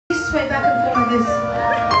Straight back and forth like this.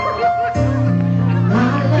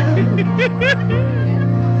 My love,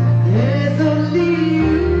 there's only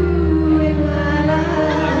you in my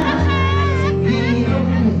life. The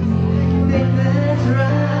only thing that's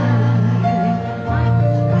right.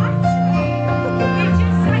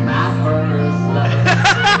 My first love.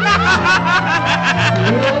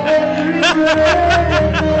 Every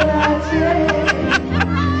breath that I take,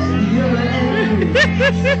 you're every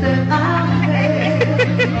step I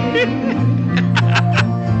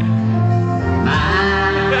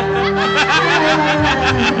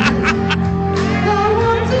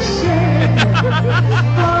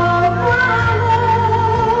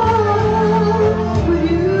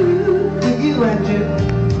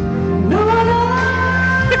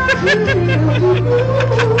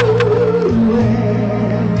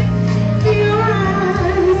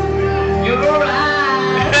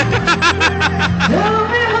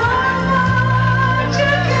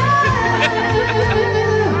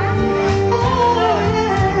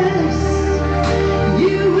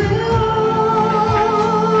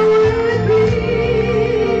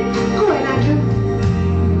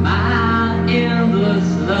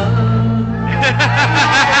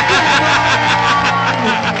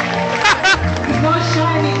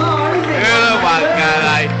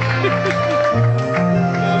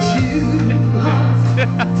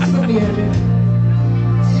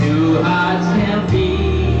Two hearts can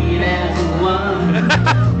beat as one.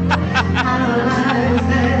 Our lives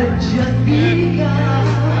have just begun.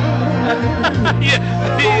 Yeah,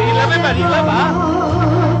 he love him, man. He love her.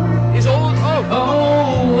 He's old.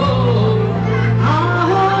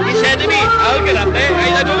 He said to me, I'll get up there.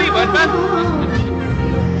 I don't leave it, man.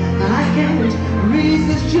 I can't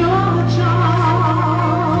resist your charms.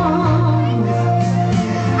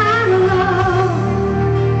 I'm in love.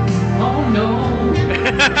 Oh no.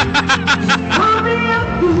 I'll be a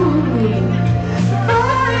fool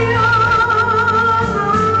for your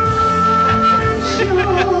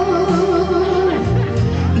sure.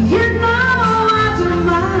 You know I don't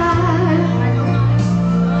mind.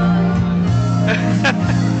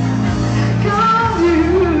 'Cause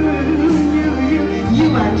you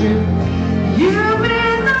I do. You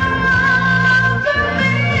mean the world to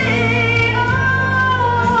me. Oh,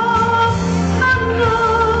 I know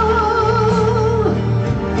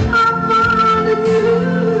I'm finding you.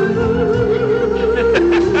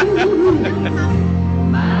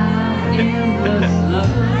 My endless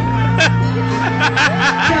love.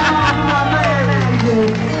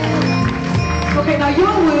 Okay, now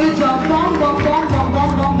your words are bomb, bomb, bomb, bomb,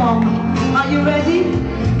 bomb, bomb, bomb. Are you ready?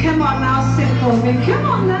 Come on now, sing for me. Come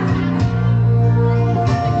on now.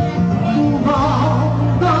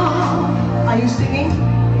 Bomb, bomb. Are you singing?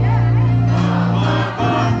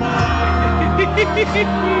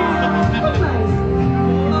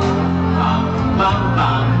 Bum,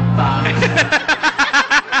 bum, bum.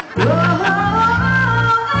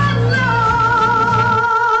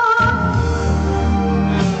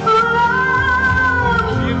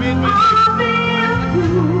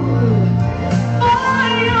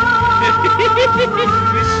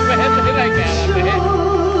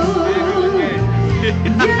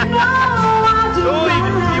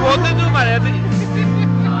 You want to do, man?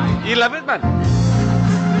 You love it, man.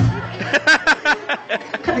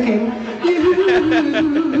 Okay.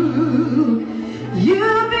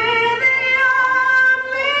 You've been the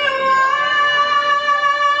only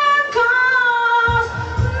one, 'cause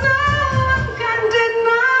no one can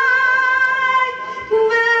deny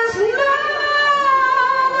there's no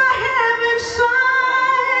heaven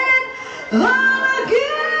side. I'll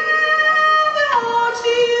give it all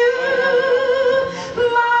to you,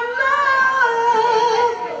 my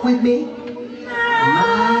love, with me.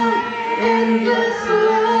 My endless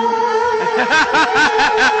love.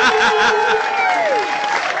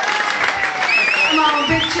 Come on,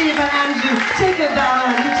 Big Chief and Andrew, take it down,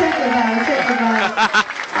 Andrew, take it down, take it down.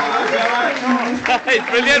 It's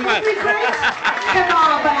brilliant, man. Come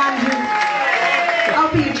on, Andrew. I'll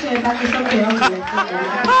be your chair back, it's okay, I'll do it. I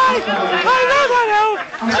love that.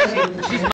 I'll